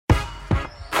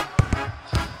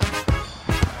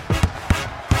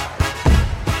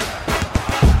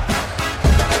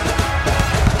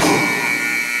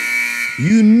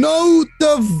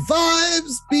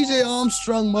vibes, BJ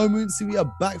Armstrong moments. We are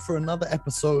back for another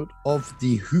episode of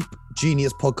the Hoop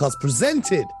Genius podcast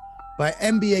presented by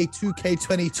NBA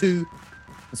 2K22.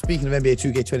 And speaking of NBA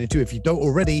 2K22, if you don't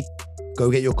already, go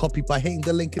get your copy by hitting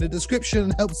the link in the description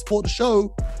and help support the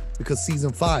show, because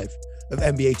season 5 of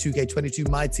NBA 2K22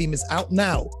 My Team is out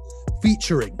now,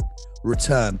 featuring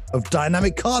return of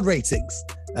dynamic card ratings,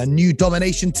 a new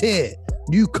domination tier,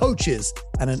 new coaches,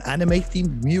 and an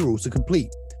anime-themed mural to complete.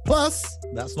 Plus,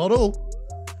 that's not all.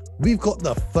 We've got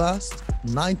the first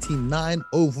 99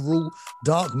 overall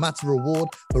Dark Matter reward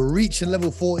for reaching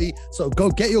level 40. So go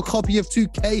get your copy of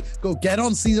 2K, go get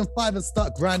on season 5 and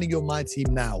start grinding your My Team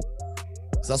now.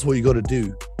 So that's what you got to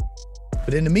do.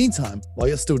 But in the meantime, while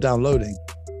you're still downloading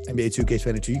NBA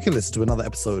 2K22, you can listen to another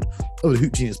episode of the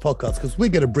Hoop Genius podcast, because we're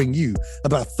going to bring you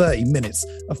about 30 minutes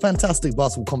of fantastic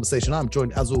basketball conversation. I'm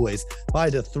joined, as always, by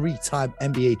the 3-time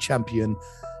NBA champion,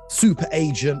 super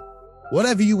agent,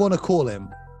 whatever you want to call him.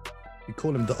 We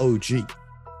call him the OG.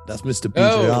 That's Mr.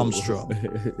 BJ Armstrong.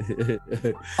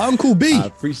 Uncle B. I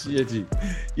appreciate you.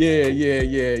 Yeah.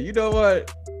 You know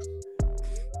what?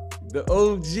 The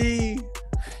OG,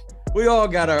 we all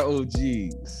got our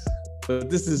OGs, but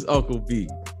this is Uncle B.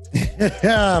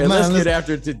 Yeah, and man, let's get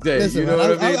after it today. Listen, you know man,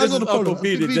 what I mean? This is Uncle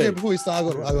B today. BJ, before we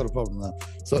start, I got a problem now.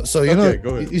 So you know,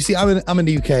 go ahead. you see, I'm in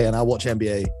the UK and I watch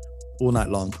NBA all night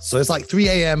long. So it's like 3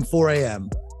 a.m., 4 a.m.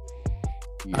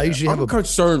 Yeah, I usually I'm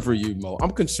concerned for you, Mo.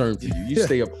 I'm concerned for you. You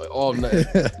stay up all night.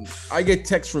 I get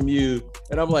texts from you,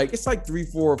 and I'm like, it's like 3,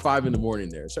 4, or 5 in the morning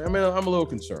there. So I mean, I'm a little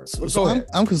concerned. So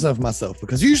I'm concerned for myself,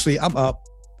 because usually I'm up,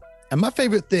 and my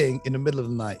favorite thing in the middle of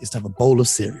the night is to have a bowl of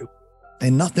cereal.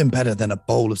 Ain't nothing better than a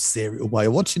bowl of cereal while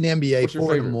you're watching the NBA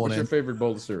 4 in the morning. What's your favorite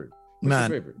bowl of cereal?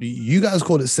 Man, you guys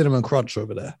call it Cinnamon Crunch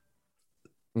over there.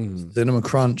 Mm-hmm. Cinnamon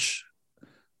Crunch.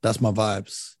 That's my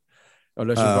vibes. Oh,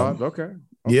 that's your vibes? Okay.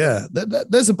 Yeah,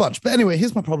 there's a bunch. But anyway,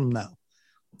 here's my problem now.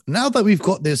 Now that we've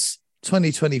got this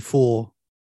 2024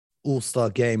 All-Star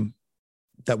game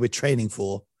that we're training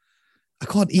for, I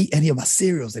can't eat any of my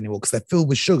cereals anymore because they're filled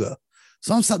with sugar.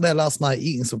 So I'm sat there last night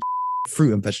eating some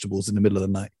fruit and vegetables in the middle of the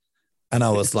night. And I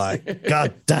was like,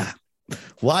 God damn,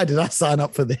 why did I sign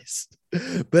up for this?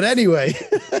 But anyway,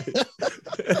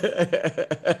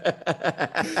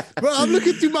 bro, I'm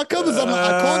looking through my cupboards. I'm like,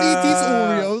 I can't eat these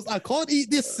Oreos. I can't eat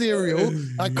this cereal.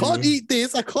 I can't eat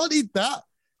this. I can't eat that.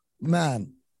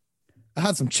 Man, I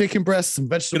had some chicken breasts, some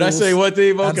vegetables. Can I say one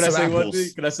thing, Mo? Can I say one thing?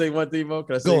 Can I say one thing, Mo?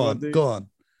 Go on.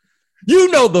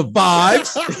 You know the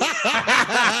vibes.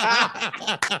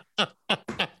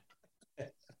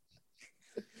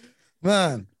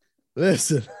 Man,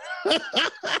 listen.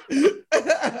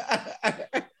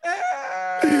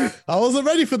 I wasn't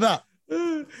ready for that.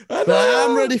 But I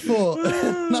am ready for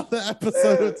another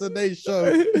episode of today's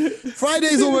show.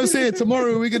 Friday's almost here.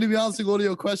 Tomorrow we're going to be answering all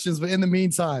your questions. But in the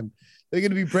meantime, we're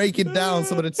going to be breaking down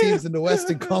some of the teams in the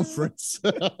Western Conference.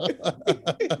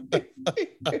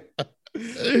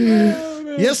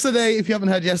 Yesterday, if you haven't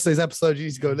heard yesterday's episode, you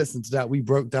need to go listen to that. We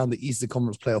broke down the Eastern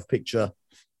Conference playoff picture.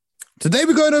 Today,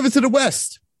 we're going over to the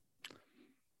West.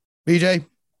 BJ,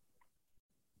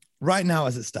 right now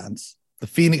as it stands, the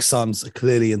Phoenix Suns are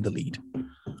clearly in the lead.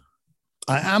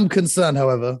 I am concerned,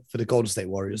 however, for the Golden State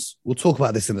Warriors. We'll talk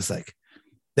about this in a sec.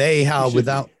 They are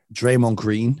without Draymond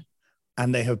Green,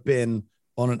 and they have been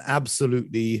on an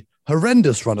absolutely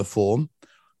horrendous run of form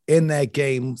in their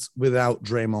games without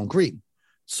Draymond Green.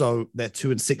 So they're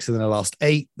 2-6 in their last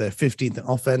 8. They're 15th in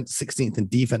offense, 16th in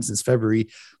defense since February.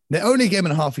 They're only a game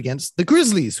and a half against the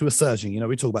Grizzlies, who are surging. You know,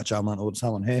 we talk about Ja Morant all the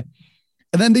time on here.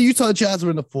 And then the Utah Jazz are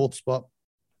in the 4th spot.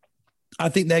 I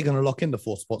think they're going to lock in the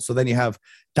 4th spot. So then you have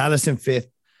Dallas in 5th,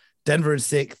 Denver in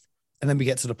 6th, and then we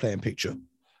get to the play-in picture.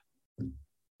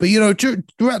 But, you know,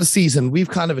 throughout the season, we've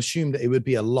kind of assumed that it would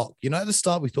be a lock. You know, at the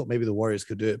start, we thought maybe the Warriors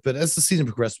could do it. But as the season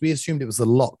progressed, we assumed it was a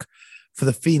lock for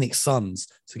the Phoenix Suns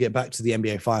to get back to the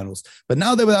NBA Finals. But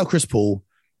now they're without Chris Paul,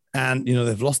 and, you know,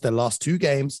 they've lost their last 2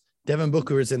 games. Devin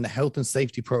Booker is in the health and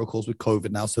safety protocols with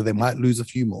COVID now, so they might lose a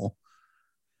few more.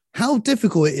 How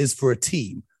difficult it is for a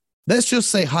team. Let's just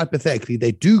say, hypothetically,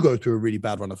 they do go through a really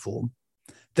bad run of form.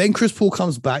 Then Chris Paul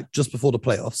comes back just before the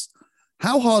playoffs.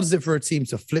 How hard is it for a team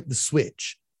to flip the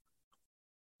switch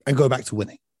and go back to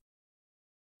winning?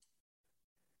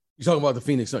 You're talking about the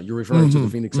Phoenix Suns. You're referring to the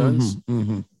Phoenix Suns?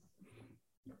 Mm-hmm.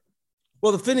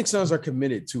 Well, the Phoenix Suns are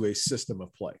committed to a system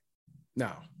of play.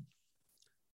 Now,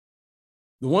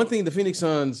 the one thing the Phoenix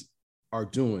Suns are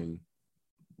doing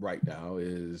right now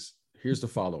is, here's the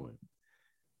following.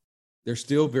 They're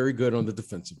still very good on the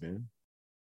defensive end.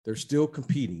 They're still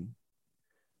competing.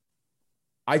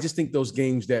 I just think those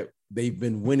games that they've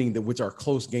been winning, which are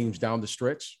close games down the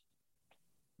stretch,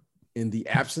 in the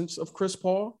absence of Chris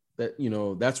Paul, that,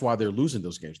 that's why they're losing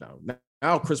those games now.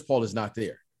 Now Chris Paul is not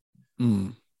there.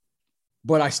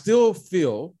 But I still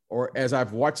feel, or as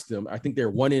I've watched them, I think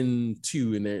they're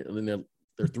 1-2 in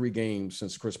their 3 games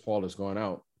since Chris Paul has gone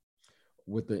out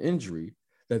with the injury,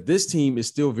 that this team is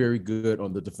still very good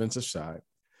on the defensive side.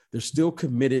 They're still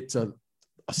committed to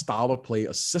a style of play,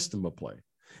 a system of play.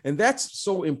 And that's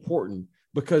so important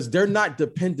because they're not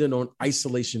dependent on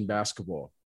isolation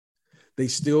basketball. They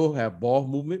still have ball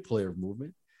movement, player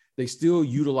movement. They still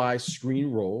utilize screen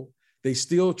roll. They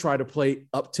still try to play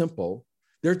up tempo.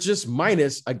 They're just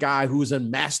minus a guy who's a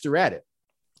master at it.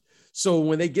 So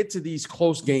when they get to these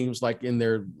close games, like in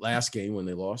their last game when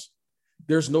they lost,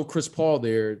 there's no Chris Paul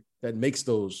there that makes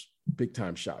those big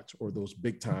time shots or those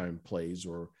big time plays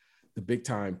or the big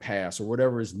time pass or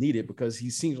whatever is needed, because he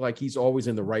seems like he's always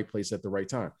in the right place at the right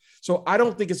time. So I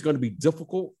don't think it's going to be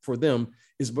difficult for them,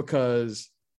 is because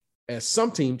as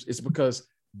some teams, it's because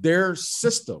their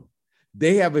system,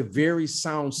 they have a very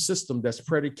sound system that's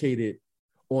predicated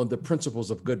on the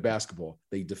principles of good basketball.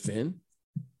 They defend,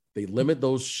 they limit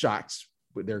those shots,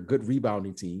 but they're a good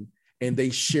rebounding team, and they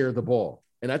share the ball.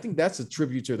 And I think that's a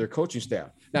tribute to their coaching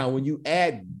staff. Now, when you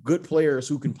add good players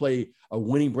who can play a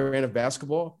winning brand of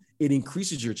basketball, it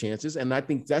increases your chances. And I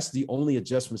think that's the only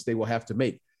adjustments they will have to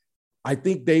make. I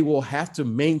think they will have to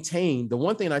maintain the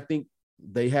one thing I think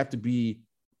they have to be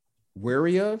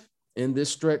wary of in this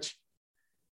stretch.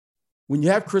 When you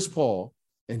have Chris Paul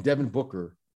and Devin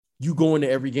Booker, you go into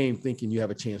every game thinking you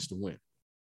have a chance to win.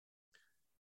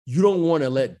 You don't want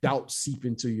to let doubt seep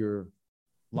into your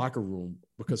locker room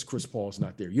because Chris Paul's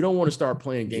not there. You don't want to start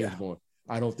playing games going,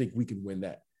 I don't think we can win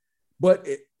that. But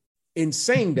in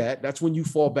saying that, that's when you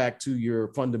fall back to your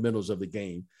fundamentals of the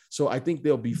game. So I think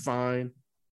they'll be fine.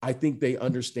 I think they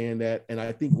understand that. And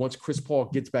I think once Chris Paul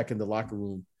gets back in the locker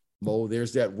room, Mo,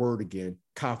 there's that word again,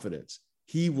 confidence.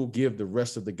 He will give the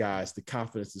rest of the guys the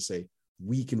confidence to say,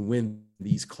 we can win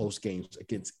these close games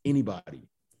against anybody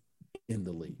in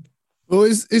the league. Well,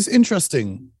 it's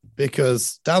interesting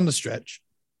because down the stretch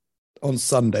on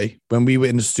Sunday, when we were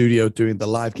in the studio doing the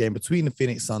live game between the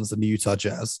Phoenix Suns and the Utah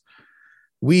Jazz,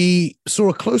 we saw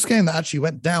a close game that actually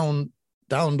went down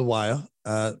the wire,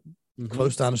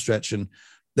 close down the stretch. And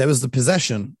there was the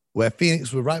possession where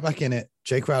Phoenix were right back in it.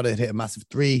 Jay Crowder had hit a massive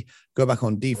 3, go back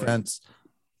on defense.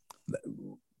 Right.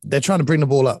 They're trying to bring the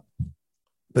ball up.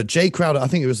 But Jay Crowder, I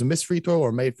think it was a missed free throw or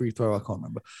a made free throw. I can't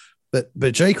remember.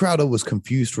 But Jay Crowder was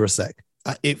confused for a sec.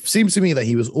 It seems to me that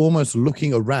he was almost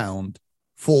looking around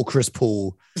for Chris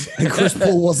Paul, and Chris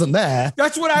Paul wasn't there.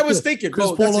 That's what I was thinking.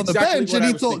 Chris Paul on the bench, and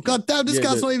he thought, God damn, this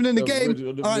guy's not even in the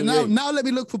game. All right, now let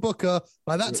me look for Booker.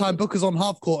 By that time, Booker's on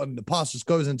half court, and the pass just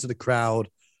goes into the crowd.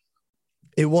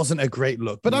 It wasn't a great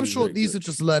look, but I'm sure these are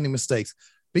just learning mistakes.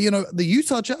 But, the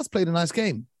Utah Jazz played a nice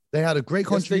game. They had a great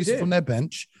contribution from their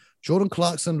bench. Jordan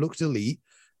Clarkson looked elite.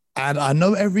 And I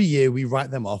know every year we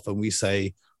write them off and we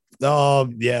say,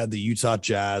 oh, yeah, the Utah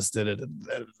Jazz.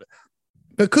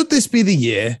 But could this be the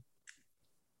year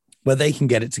where they can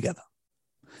get it together?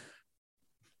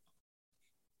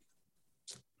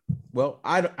 Well,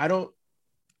 I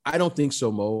don't think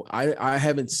so, Mo. I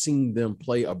haven't seen them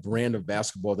play a brand of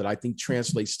basketball that I think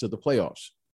translates to the playoffs.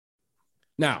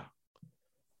 Now,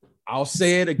 I'll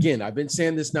say it again. I've been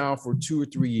saying this now for 2 or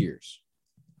 3 years.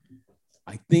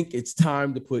 I think it's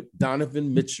time to put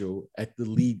Donovan Mitchell at the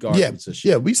lead guard position.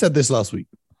 Yeah, we said this last week.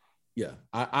 Yeah,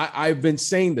 I've been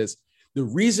saying this. The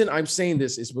reason I'm saying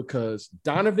this is because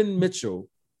Donovan Mitchell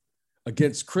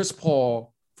against Chris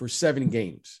Paul for 7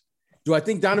 games. Do I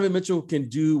think Donovan Mitchell can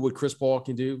do what Chris Paul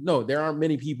can do? No, there aren't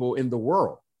many people in the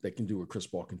world that can do what Chris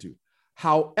Paul can do.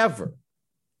 However,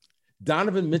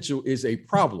 Donovan Mitchell is a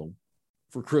problem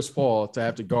for Chris Paul to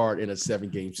have to guard in a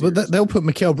 7-game series. Well, they'll put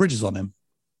Mikal Bridges on him.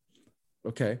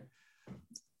 Okay.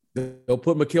 They'll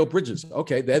put Mikal Bridges.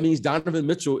 Okay. That means Donovan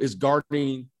Mitchell is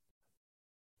guarding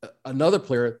another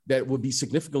player that would be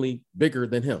significantly bigger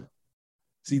than him.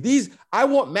 See, I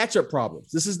want matchup problems.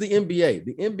 This is the NBA.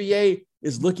 The NBA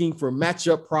is looking for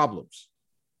matchup problems.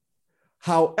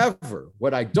 However,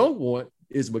 what I don't want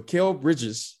is Mikal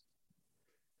Bridges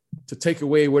to take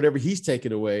away whatever he's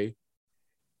taken away.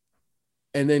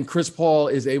 And then Chris Paul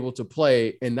is able to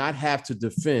play and not have to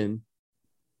defend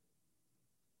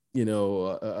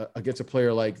against a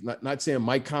player like, not saying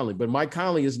Mike Conley, but Mike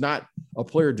Conley is not a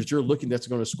player that you're looking that's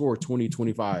going to score 20,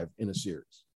 25 in a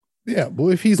series. Yeah, well,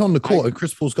 if he's on the court and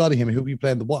Chris Paul's guarding him, he'll be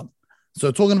playing the 1.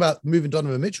 So talking about moving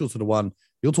Donovan Mitchell to the 1,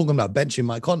 you're talking about benching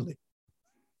Mike Conley.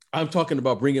 I'm talking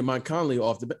about bringing Mike Conley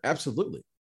off the bench. Absolutely.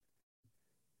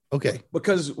 Okay.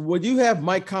 Because when you have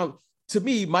Mike Conley, to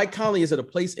me, Mike Conley is at a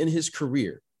place in his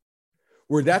career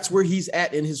where that's where he's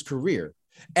at in his career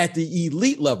at the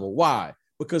elite level. Why?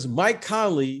 Because Mike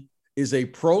Conley is a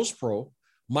pro's pro.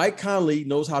 Mike Conley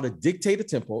knows how to dictate a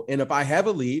tempo. And if I have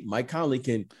a lead, Mike Conley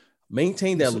can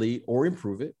maintain that lead or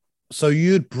improve it. So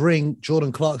you'd bring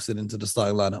Jordan Clarkson into the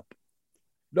starting lineup?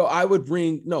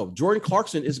 No, Jordan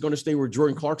Clarkson is going to stay where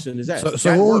Jordan Clarkson is at.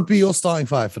 So what would be your starting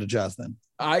five for the Jazz then?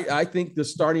 I think the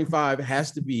starting five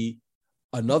has to be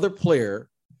another player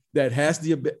that has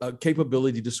the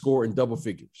capability to score in double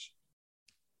figures.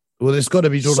 Well, it's got to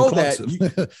be Jordan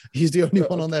Clarkson. He's the only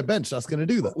one on their bench that's going to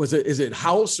do that. Is it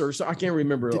House or so? I can't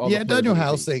remember. Yeah, Daniel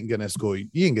House ain't going to score.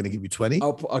 He ain't going to give you 20.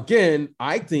 Again,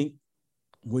 I think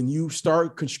when you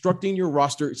start constructing your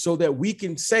roster so that we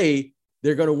can say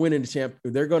they're going to win in the champ,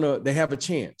 they have a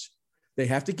chance. They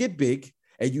have to get big,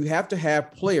 and you have to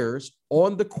have players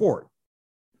on the court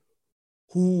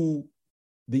who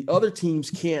the other teams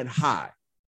can't hide.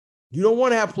 You don't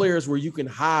want to have players where you can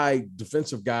hide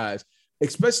defensive guys,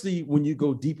 especially when you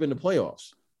go deep in the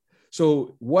playoffs.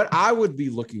 So what I would be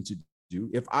looking to do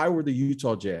if I were the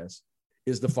Utah Jazz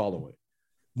is the following.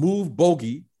 Move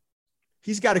Bogey.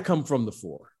 He's got to come from the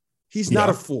 4. He's not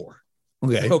a 4.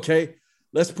 Okay.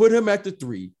 Let's put him at the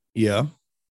 3. Yeah.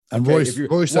 And Royce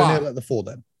O'Neal at the 4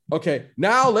 then. Okay.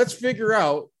 Now let's figure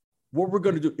out what we're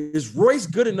going to do. Is Royce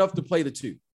good enough to play the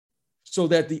 2 so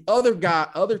that the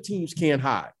other teams can't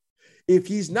hide? If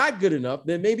he's not good enough,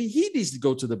 then maybe he needs to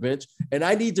go to the bench and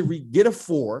I need to get a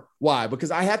 4. Why?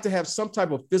 Because I have to have some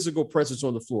type of physical presence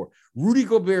on the floor. Rudy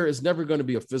Gobert is never going to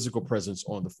be a physical presence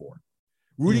on the floor.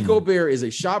 Rudy Gobert is a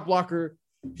shot blocker.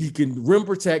 He can rim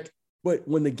protect. But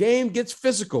when the game gets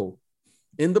physical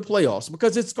in the playoffs,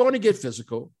 because it's going to get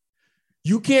physical,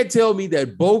 you can't tell me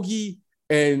that Bogey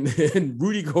and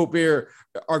Rudy Gobert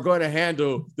are going to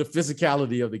handle the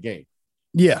physicality of the game.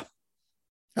 Yeah.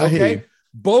 Okay.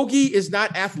 Bogey is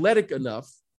not athletic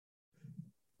enough.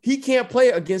 He can't play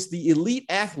against the elite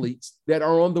athletes that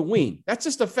are on the wing. That's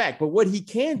just a fact. But what he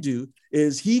can do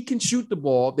is he can shoot the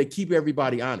ball that keep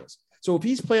everybody honest. So if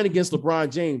he's playing against LeBron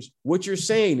James, what you're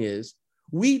saying is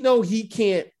we know he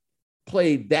can't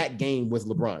play that game with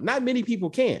LeBron. Not many people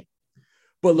can.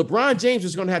 But LeBron James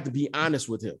is going to have to be honest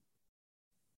with him.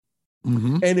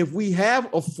 Mm-hmm. And if we have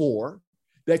a 4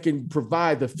 that can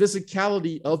provide the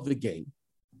physicality of the game,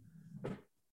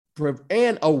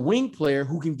 and a wing player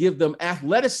who can give them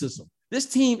athleticism. This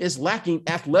team is lacking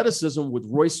athleticism with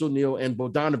Royce O'Neal and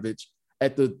Bogdanovic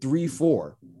at the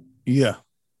 3-4. Yeah.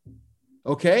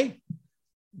 Okay.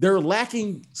 They're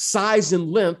lacking size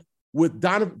and length with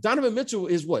Donovan Mitchell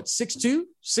is what? 6'2",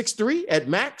 6'3" at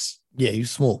max? Yeah, he's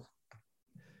small.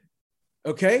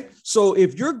 Okay. So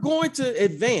if you're going to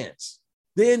advance,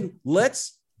 then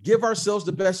let's give ourselves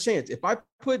the best chance. If I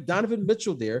put Donovan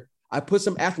Mitchell there, I put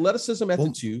some athleticism at the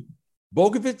 2,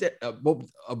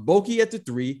 Bogey at the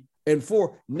 3 and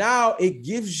 4. Now it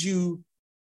gives you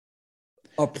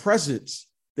a presence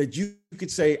that you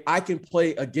could say, I can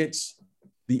play against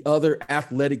the other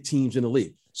athletic teams in the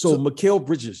league. So Mikal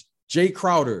Bridges, Jay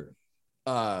Crowder,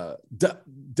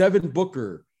 Devin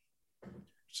Booker,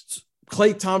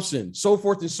 Klay Thompson, so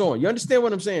forth and so on. You understand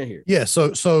what I'm saying here? Yeah.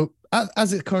 So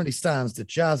as it currently stands, the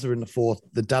Jazz are in the 4th,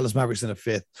 the Dallas Mavericks in the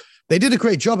 5th. They did a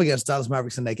great job against Dallas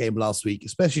Mavericks in their game last week,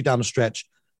 especially down the stretch.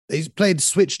 They played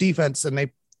switch defense and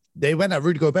they went at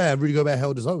Rudy Gobert, and Rudy Gobert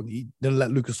held his own. He didn't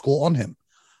let Luka score on him.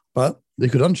 But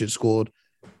Luka Doncic scored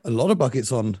a lot of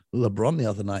buckets on LeBron the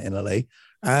other night in LA,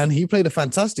 and he played a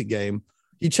fantastic game.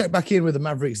 He checked back in with the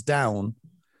Mavericks down,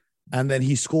 and then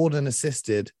he scored and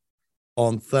assisted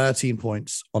on 13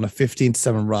 points on a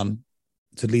 15-7 run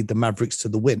to lead the Mavericks to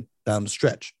the win down the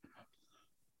stretch.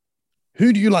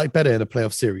 Who do you like better in a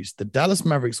playoff series, the Dallas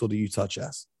Mavericks or the Utah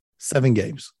Jazz? 7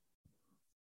 games.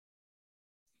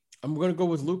 I'm going to go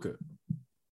with Luka.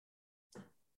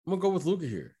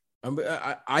 Here.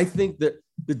 I think that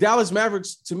the Dallas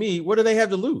Mavericks, to me, what do they have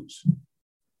to lose?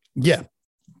 Yeah.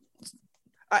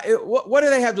 What do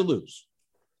they have to lose?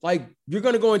 Like, you're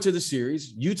going to go into the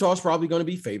series. Utah's probably going to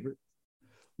be favored.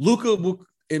 Luka will,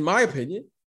 in my opinion,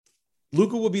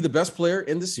 Luka will be the best player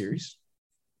in the series.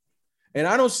 And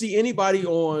I don't see anybody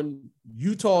on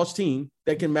Utah's team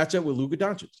that can match up with Luka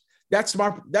Doncic.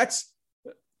 That's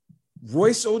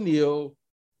Royce O'Neal,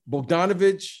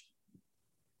 Bogdanovic,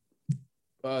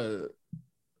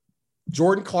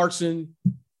 Jordan Clarkson,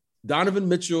 Donovan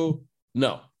Mitchell.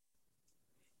 No.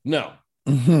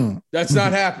 Mm-hmm. That's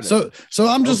not happening. So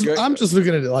I'm just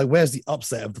looking at it like, where's the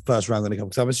upset of the first round going to come?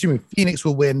 Because I'm assuming Phoenix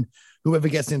will win. Whoever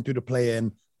gets in through the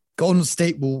play-in, Golden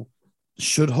State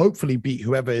should hopefully beat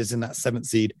whoever is in that 7th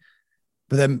seed.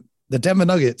 But then the Denver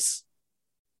Nuggets,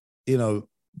 Nikola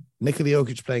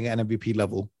Jokic playing at an MVP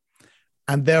level,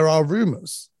 And there are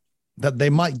rumors that they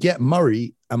might get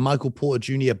Murray and Michael Porter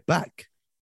Jr. back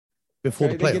before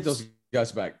the playoffs. They get those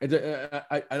guys back.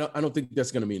 I don't think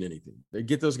that's going to mean anything. They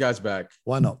get those guys back.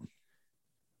 Why not?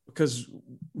 Because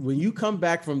when you come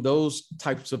back from those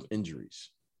types of injuries,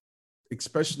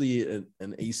 especially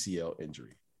an ACL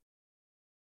injury,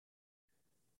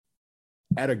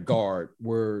 at a guard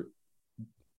where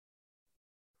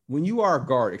when you are a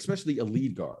guard, especially a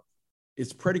lead guard,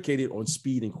 it's predicated on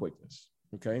speed and quickness.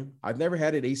 Okay. I've never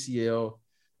had an ACL,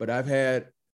 but I've had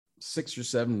 6 or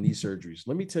 7 knee surgeries.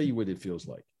 Let me tell you what it feels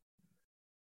like.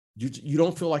 You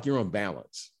don't feel like you're on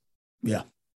balance. Yeah.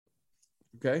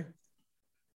 Okay.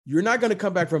 You're not going to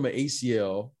come back from an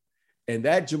ACL and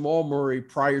that Jamal Murray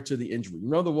prior to the injury, you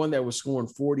know, the one that was scoring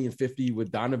 40 and 50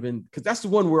 with Donovan, because that's the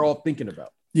one we're all thinking about.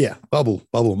 Yeah. Bubble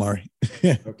Murray.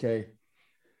 Okay.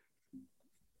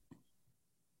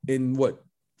 In what,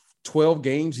 12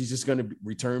 games, he's just going to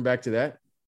return back to that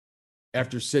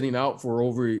after sitting out for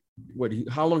over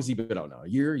how long has he been out now? A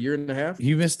year and a half?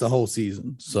 He missed the whole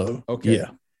season. So, okay.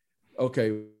 Yeah.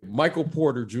 Okay. Michael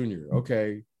Porter Jr.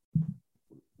 Okay.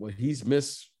 Well, he's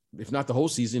missed, if not the whole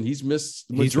season, he's missed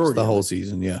the majority. He's missed the whole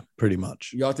season. Yeah, pretty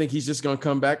much. Y'all think he's just going to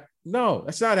come back? No,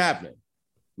 that's not happening.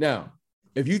 Now,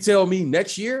 if you tell me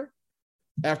next year,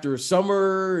 after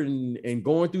summer and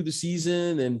going through the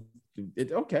season, and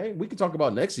okay, we can talk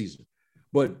about next season.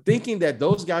 But thinking that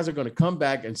those guys are going to come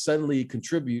back and suddenly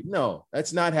contribute, no,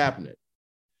 that's not happening.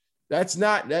 That's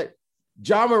not that.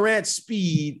 Ja Morant's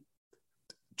speed,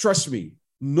 trust me,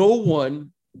 no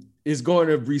one is going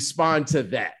to respond to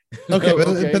that. Okay,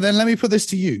 but then let me put this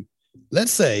to you.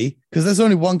 Let's say, because there's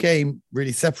only one game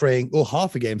really separating, or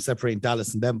half a game separating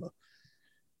Dallas and Denver.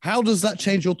 How does that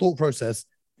change your thought process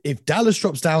if Dallas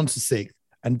drops down to 6th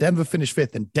and Denver finish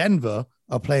 5th and Denver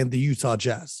are playing the Utah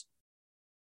Jazz?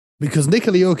 Because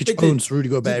Nikola Jokic owns Rudy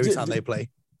Gobert every time they play.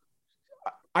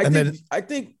 I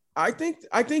think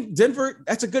Denver,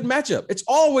 that's a good matchup. It's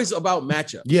always about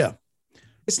matchup. Yeah.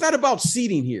 It's not about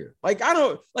seeding here. Like, I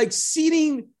don't like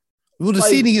seeding. Well, the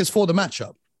seeding is for the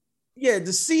matchup. Yeah,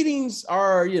 the seedings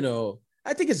are,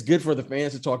 I think it's good for the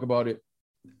fans to talk about it.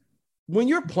 When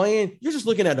you're playing, you're just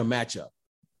looking at a matchup.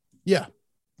 Yeah.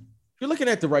 You're looking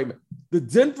at the right. The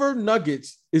Denver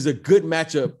Nuggets is a good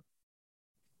matchup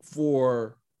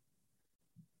for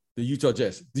the Utah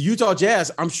Jazz. The Utah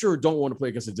Jazz, I'm sure, don't want to play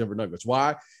against the Denver Nuggets.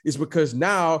 Why? It's because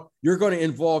now you're going to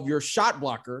involve your shot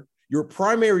blocker, your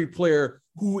primary player,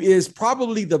 who is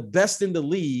probably the best in the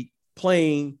league,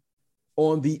 playing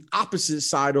on the opposite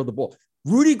side of the ball.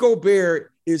 Rudy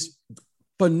Gobert is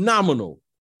phenomenal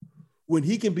when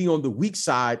he can be on the weak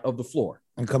side of the floor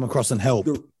and come across and help.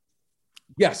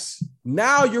 Yes.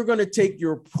 Now you're going to take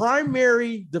your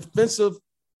primary defensive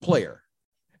player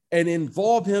and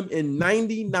involve him in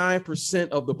 99%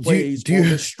 of the plays on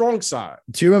the strong side.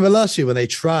 Do you remember last year when they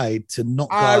tried to not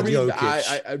guard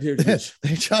Jokic?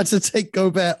 They tried to take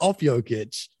Gobert off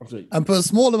Jokic and put a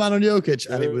smaller man on Jokic,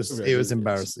 and it was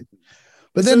embarrassing.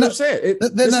 But then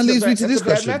that leads me to this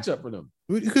question. Matchup for them.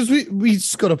 Because we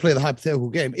just got to play the hypothetical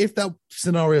game. If that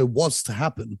scenario was to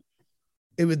happen,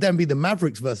 it would then be the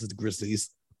Mavericks versus the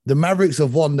Grizzlies. The Mavericks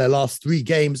have won their last 3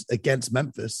 games against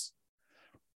Memphis.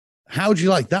 How do you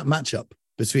like that matchup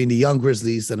between the young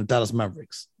Grizzlies and the Dallas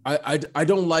Mavericks? I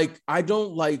don't like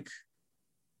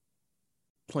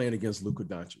playing against Luka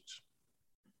Doncic.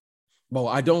 Well,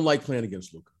 I don't like playing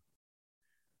against Luka.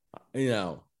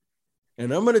 And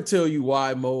I'm going to tell you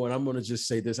why, Mo, and I'm going to just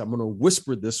say this. I'm going to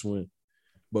whisper this one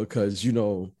because,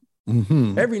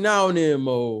 every now and then,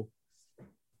 Mo,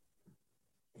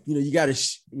 you got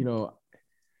to,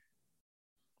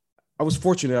 I was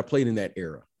fortunate I played in that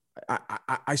era.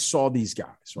 I saw these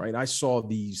guys, right? I saw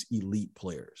these elite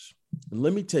players. And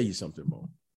let me tell you something, Mo.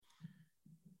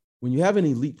 When you have an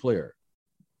elite player,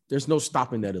 there's no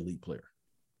stopping that elite player.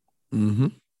 Mm-hmm.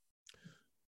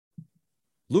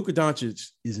 Luka Doncic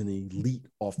is an elite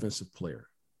offensive player.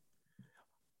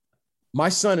 My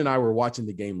son and I were watching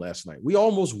the game last night. We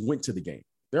almost went to the game.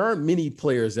 There aren't many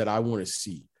players that I want to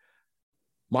see.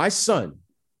 My son,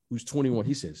 who's 21,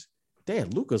 he says,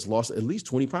 Dad, Luka's lost at least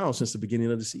 20 pounds since the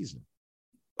beginning of the season.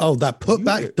 Oh, that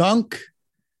putback dunk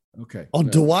on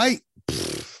Dwight?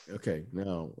 Okay,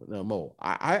 now, Mo,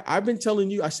 I've been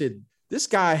telling you, I said, this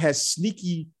guy has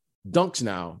sneaky dunks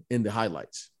now in the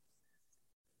highlights.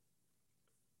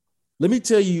 Let me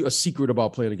tell you a secret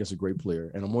about playing against a great player.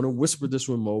 And I'm going to whisper this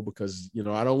one, Mo, because,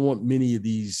 I don't want many of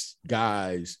these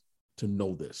guys to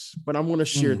know this. But I'm going to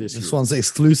share this. This one's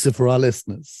exclusive for our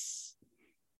listeners.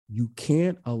 You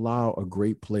can't allow a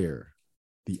great player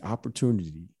the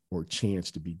opportunity or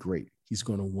chance to be great. He's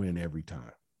going to win every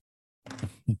time.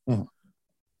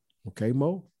 Okay,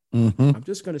 Mo? Mm-hmm. I'm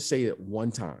just going to say it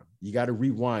one time. You got to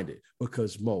rewind it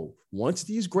because, Mo, once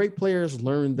these great players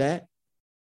learn that,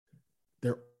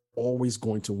 they're always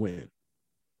going to win.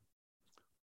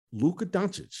 Luka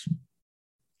Doncic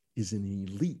is an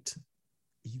elite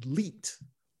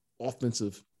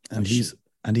offensive and he's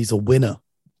a winner.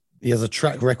 He has a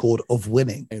track record of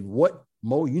winning. And what,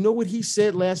 Mo, you know what he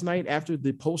said last night after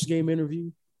the post-game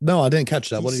interview? No, I didn't catch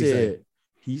that. What did he say?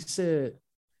 He said,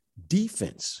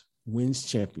 defense wins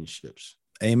championships.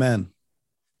 Amen.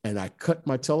 And I cut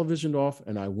my television off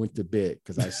and I went to bed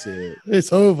because I said,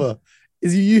 it's over.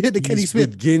 You hit the Kenny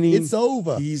Smith. It's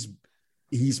over.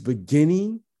 He's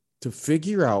beginning to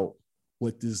figure out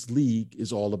what this league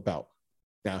is all about.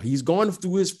 Now, he's gone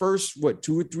through his first,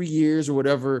 2 or 3 years or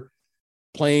whatever,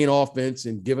 playing offense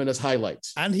and giving us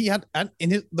highlights. And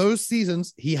in those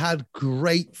seasons, he had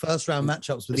great first-round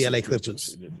matchups with the LA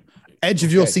Clippers. Edge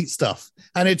of your seat stuff.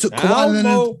 And it took Kawhi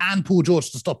Leonard and Paul George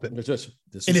to stop him in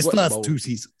his first 2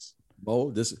 seasons.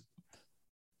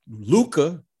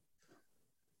 Luka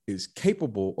is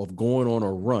capable of going on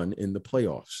a run in the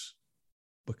playoffs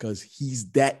because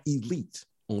he's that elite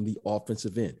on the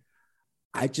offensive end.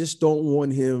 I just don't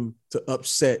want him to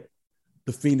upset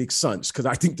the Phoenix Suns because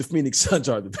I think the Phoenix Suns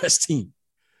are the best team.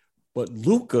 But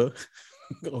Luka,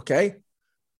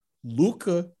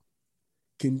 Luka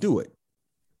can do it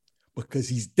because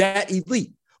he's that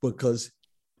elite. Because,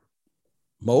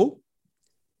 Mo,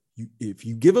 if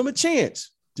you give him a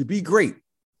chance to be great.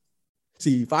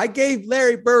 See, if I gave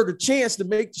Larry Bird a chance to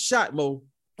make the shot, Mo.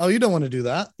 Oh, you don't want to do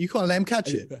that. You can't let him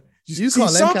catch it.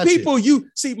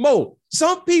 Mo,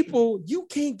 some people, you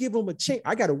can't give them a chance.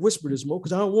 I got to whisper this, Mo,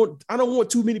 because I don't want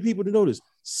too many people to know this.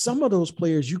 Some of those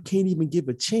players, you can't even give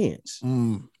a chance.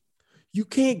 You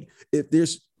can't, if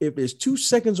there's 2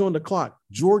 seconds on the clock,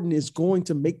 Jordan is going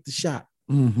to make the shot.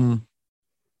 Mm-hmm.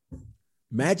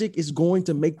 Magic is going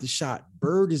to make the shot.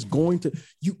 Bird is going to,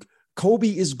 Kobe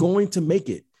is going to make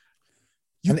it.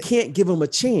 You can't give him a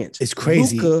chance. It's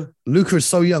crazy. Luka is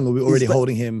so young, and we're already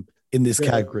holding him in this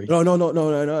category. No,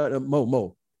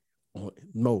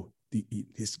 Mo.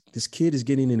 This kid is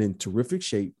getting in terrific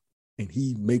shape, and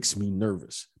he makes me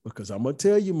nervous because I'm gonna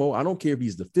tell you, Mo. I don't care if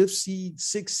he's the 5th seed,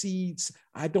 6 seeds.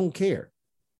 I don't care.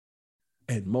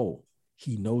 And Mo,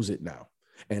 he knows it now,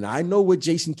 and I know what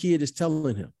Jason Kidd is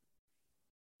telling him.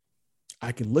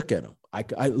 I can look at him.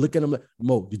 I look at him like,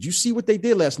 Mo, did you see what they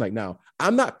did last night? Now,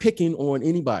 I'm not picking on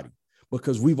anybody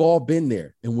because we've all been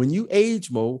there. And when you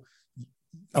age, Mo,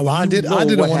 I didn't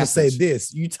want to say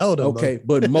this. You tell them. Okay,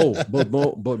 but Mo,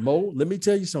 let me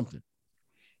tell you something.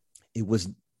 It was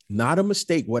not a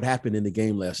mistake what happened in the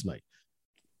game last night.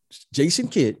 Jason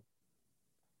Kidd,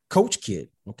 Coach Kidd,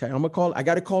 okay, I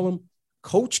got to call him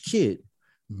Coach Kidd,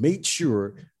 made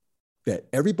sure that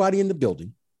everybody in the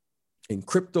building, in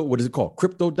crypto, what is it called?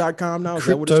 Crypto.com now? Is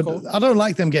that what it's called? I don't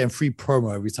like them getting free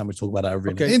promo every time we talk about that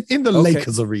arena. Okay. In the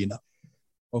Lakers arena.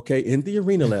 Okay, in the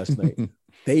arena last night,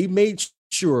 they made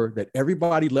sure that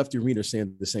everybody left the arena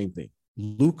saying the same thing.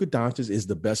 Luka Doncic is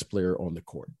the best player on the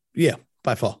court. Yeah,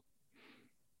 by far.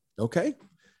 Okay.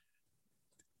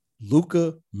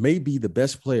 Luka may be the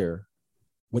best player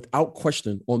without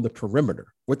question on the perimeter.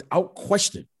 Without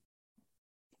question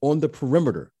on the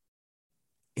perimeter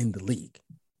in the league.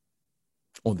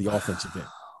 On the offensive end.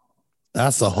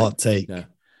 That's a hot take. Now,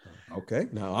 okay.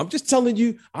 Now I'm telling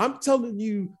you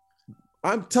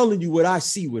what I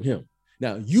see with him.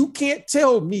 Now you can't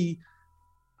tell me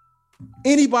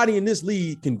anybody in this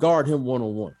league can guard him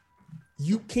one-on-one.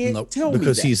 You can't tell me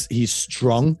because that. he's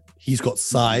strong, he's got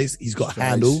size, he's got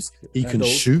handles, he can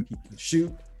shoot.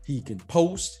 He can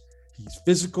post, he's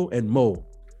physical, and Mo.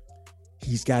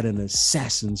 He's got an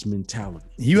assassin's mentality.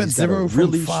 He went 0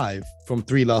 from 5 from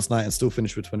 3 last night and still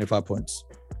finished with 25 points.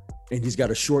 And he's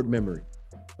got a short memory.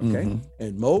 Okay. Mm-hmm.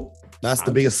 And Mo, that's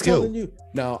the biggest skill.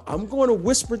 Now, I'm going to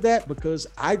whisper that because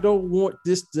I don't want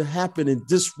this to happen and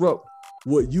disrupt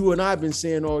what you and I have been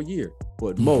saying all year.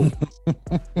 But Mo,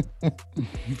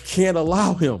 you can't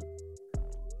allow him.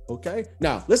 Okay.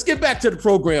 Now, let's get back to the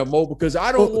program, Mo, because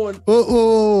I don't want.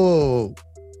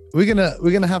 We're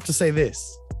gonna have to say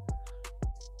this.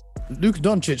 Luka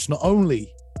Doncic, not only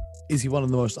is he one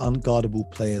of the most unguardable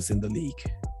players in the league,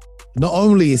 not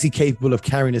only is he capable of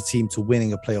carrying a team to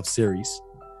winning a playoff series,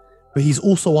 but he's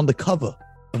also on the cover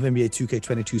of NBA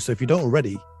 2K22. So if you don't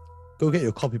already, go get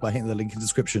your copy by hitting the link in the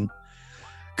description.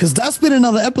 Because that's been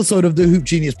another episode of the Hoop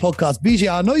Genius podcast.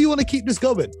 BJ, I know you want to keep this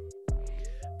going,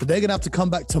 but they're going to have to come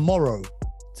back tomorrow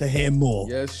to hear more.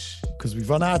 Yes. Because we've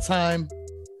run out of time.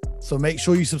 So make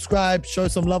sure you subscribe, show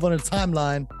some love on the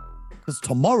timeline. Because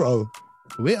tomorrow,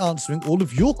 we're answering all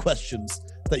of your questions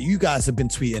that you guys have been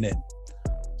tweeting in.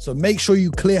 So make sure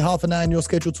you clear half an hour in your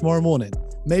schedule tomorrow morning.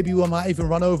 Maybe we might even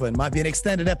run over. It might be an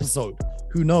extended episode.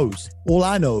 Who knows? All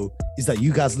I know is that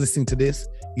you guys listening to this,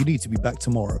 you need to be back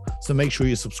tomorrow. So make sure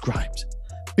you're subscribed.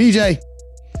 BJ,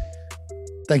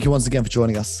 thank you once again for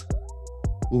joining us.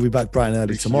 We'll be back bright and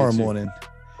early tomorrow morning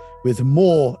with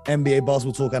more NBA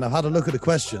basketball talk. And I've had a look at the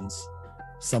questions.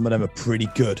 Some of them are pretty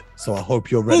good. So I hope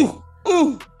you're ready.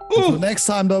 Until next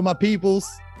time, though, my peoples,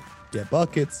 get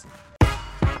buckets.